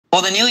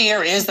Well, the new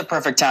year is the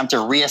perfect time to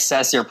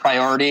reassess your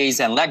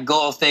priorities and let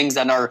go of things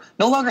that are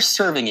no longer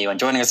serving you. And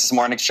joining us this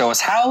morning to show us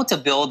how to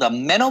build a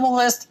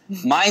minimalist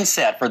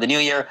mindset for the new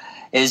year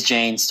is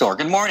Jane Storr.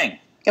 Good morning.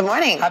 Good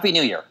morning. Happy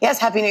New Year. Yes,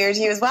 Happy New Year to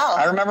you as well.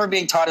 I remember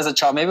being taught as a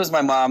child, maybe it was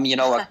my mom,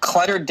 a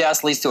cluttered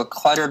desk leads to a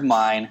cluttered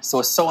mind. So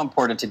it's so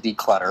important to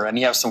declutter. And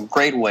you have some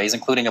great ways,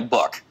 including a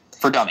book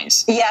for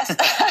dummies. Yes.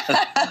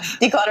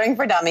 Decluttering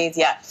for Dummies,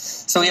 yeah.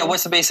 So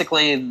what's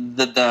basically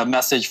the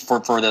message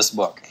for this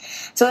book?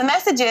 So the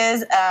message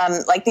is,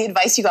 like the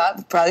advice you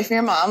got probably from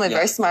your mom, a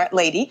very smart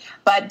lady,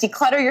 but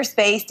declutter your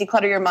space,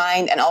 declutter your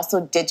mind, and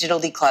also digital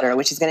declutter,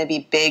 which is going to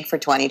be big for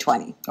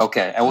 2020.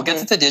 Okay, and we'll get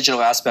to the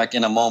digital aspect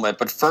in a moment,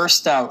 but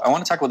first I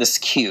want to talk about this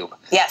cube.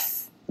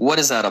 Yes. What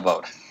is that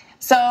about?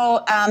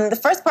 So the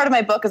first part of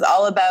my book is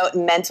all about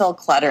mental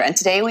clutter. And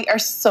today we are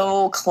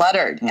so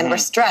cluttered and we're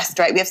stressed,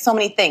 right? We have so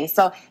many things.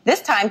 So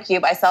this time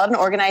cube, I sell it in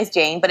Organized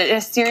Jane, but it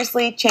has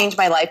seriously changed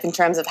my life in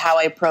terms of how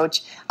I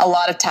approach a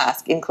lot of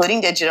tasks,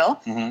 including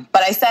digital.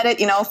 But I set it,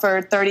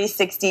 for 30,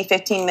 60,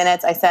 15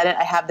 minutes. I set it.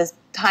 I have this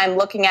time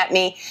looking at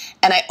me,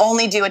 and I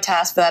only do a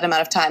task for that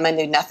amount of time. I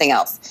do nothing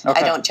else. Okay.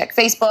 I don't check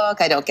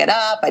Facebook. I don't get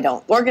up. I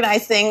don't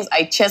organize things.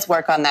 I just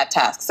work on that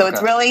task. So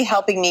it's really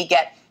helping me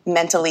get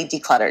mentally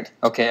decluttered.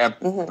 Okay,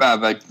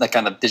 like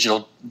kind of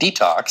digital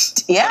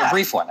detox. Yeah. A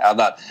brief one.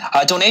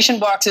 Donation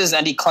boxes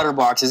and declutter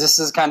boxes. This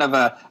is kind of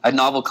a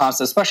novel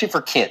concept, especially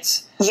for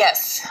kids.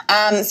 Yes.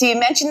 So you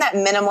mentioned that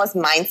minimalist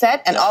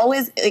mindset, and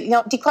always,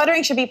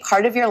 decluttering should be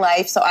part of your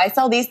life. So I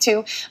sell these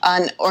two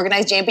on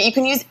Organized Jane, but you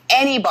can use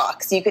any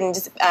box. You can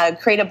just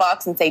create a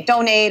box and say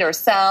donate or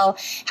sell,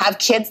 have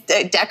kids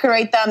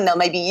decorate them, they'll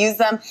maybe use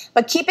them.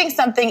 But keeping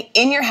something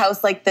in your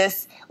house like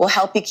this will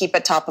help you keep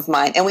it top of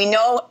mind. And we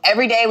know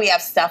every day we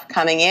have stuff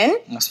coming in.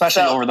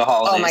 Especially over the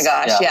holidays. Oh my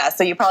gosh, yeah.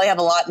 So you probably have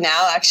a lot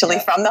now actually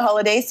from the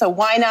holidays. So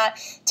why not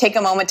take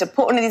a moment to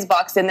put one of these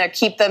boxes in there,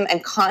 keep them,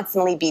 and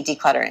constantly be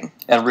decluttering.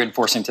 And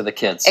reinforcing to the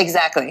kids.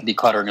 Exactly.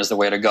 Decluttering is the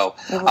way to go.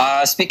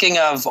 Speaking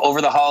of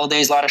over the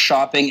holidays, a lot of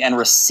shopping and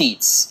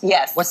receipts.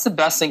 Yes. What's the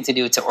best thing to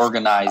do to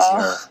organize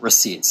your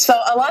receipts? So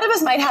a lot of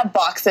us might have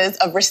boxes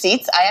of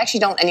receipts. I actually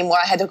don't anymore.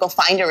 I had to go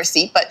find a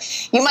receipt.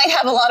 But you might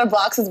have a lot of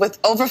boxes with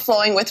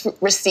overflowing with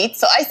receipts.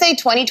 So I say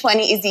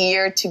 2020 is the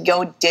year to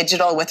go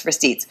digital with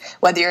receipts.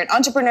 Whether you're an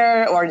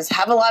entrepreneur or just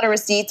have a lot of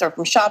receipts or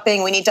from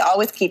shopping, we need to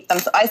always keep them.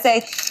 So I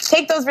say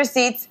take those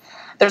receipts.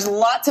 There's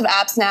lots of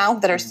apps now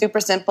that are super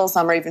simple.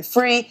 Some are even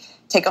free.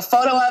 Take a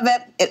photo of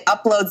it. It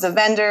uploads the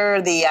vendor,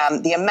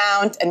 the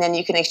amount, and then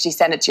you can actually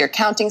send it to your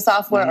accounting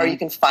software or you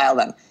can file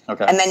them.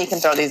 Okay. And then you can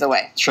throw these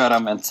away. Shred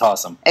them and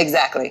toss them.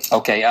 Exactly.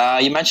 Okay.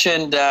 You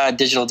mentioned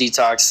digital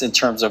detox in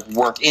terms of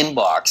work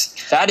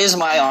inbox. That is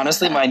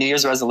honestly my New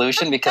Year's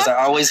resolution because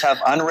I always have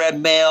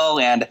unread mail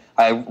and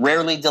I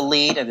rarely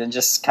delete and it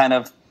just kind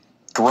of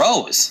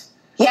grows.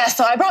 Yeah,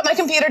 so I brought my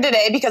computer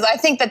today because I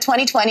think that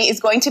 2020 is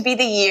going to be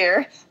the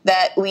year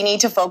that we need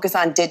to focus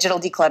on digital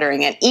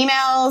decluttering. And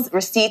emails,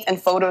 receipts, and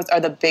photos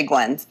are the big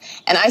ones.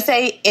 And I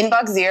say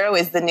inbox zero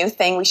is the new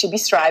thing we should be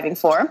striving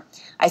for.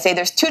 I say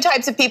there's two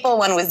types of people,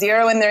 one with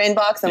zero in their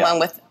inbox and one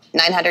with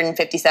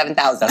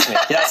 957,000. That's me.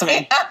 Yeah, that's me.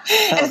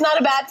 And it's not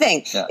a bad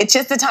thing. Yeah. It's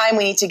just the time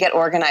we need to get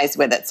organized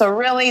with it. So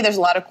really, there's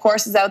a lot of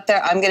courses out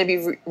there. I'm going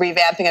to be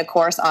revamping a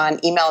course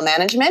on email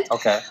management.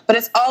 Okay. But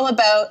it's all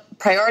about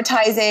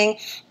prioritizing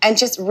and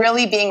just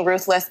really being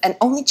ruthless and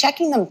only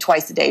checking them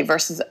twice a day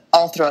versus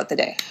all throughout the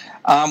day.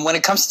 When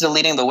it comes to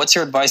deleting, though, what's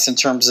your advice in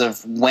terms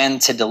of when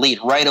to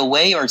delete? Right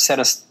away or set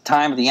a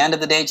time at the end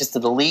of the day just to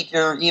delete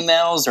your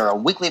emails or a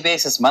weekly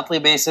basis, monthly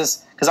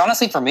basis? Because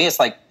honestly, for me, it's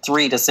like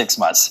 3 to 6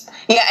 months.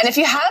 Yeah, and if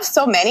you have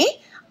so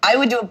many, I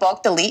would do a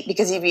bulk delete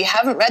because if you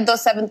haven't read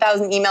those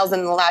 7,000 emails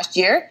in the last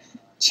year,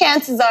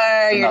 chances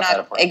are you're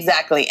not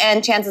exactly.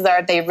 And chances are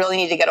if they really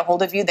need to get a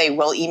hold of you, they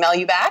will email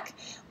you back.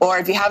 Or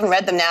if you haven't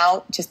read them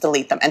now, just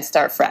delete them and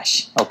start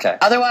fresh. Okay.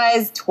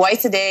 Otherwise,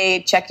 twice a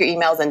day, check your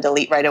emails and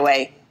delete right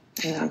away.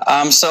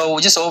 So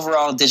just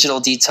overall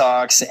digital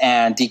detox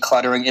and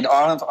decluttering, it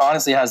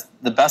honestly has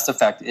the best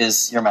effect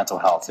is your mental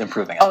health,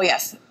 improving it. Oh,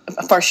 yes,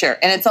 for sure.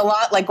 And it's a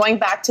lot like going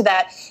back to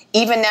that.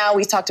 Even now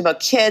we talked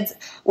about kids.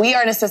 We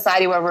are in a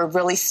society where we're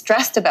really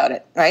stressed about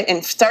it, right?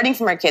 And starting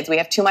from our kids, we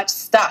have too much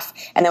stuff.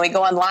 And then we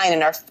go online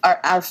and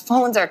our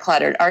phones are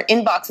cluttered. Our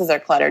inboxes are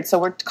cluttered. So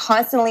we're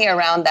constantly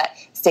around that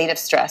state of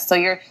stress. So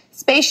your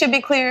space should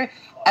be clear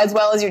as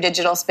well as your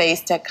digital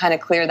space to kind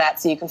of clear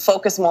that so you can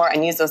focus more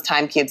and use those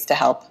time cubes to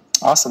help.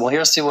 Awesome. Well,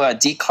 here's to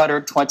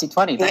Declutter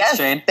 2020. Thanks,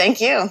 Jane.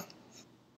 Thank you.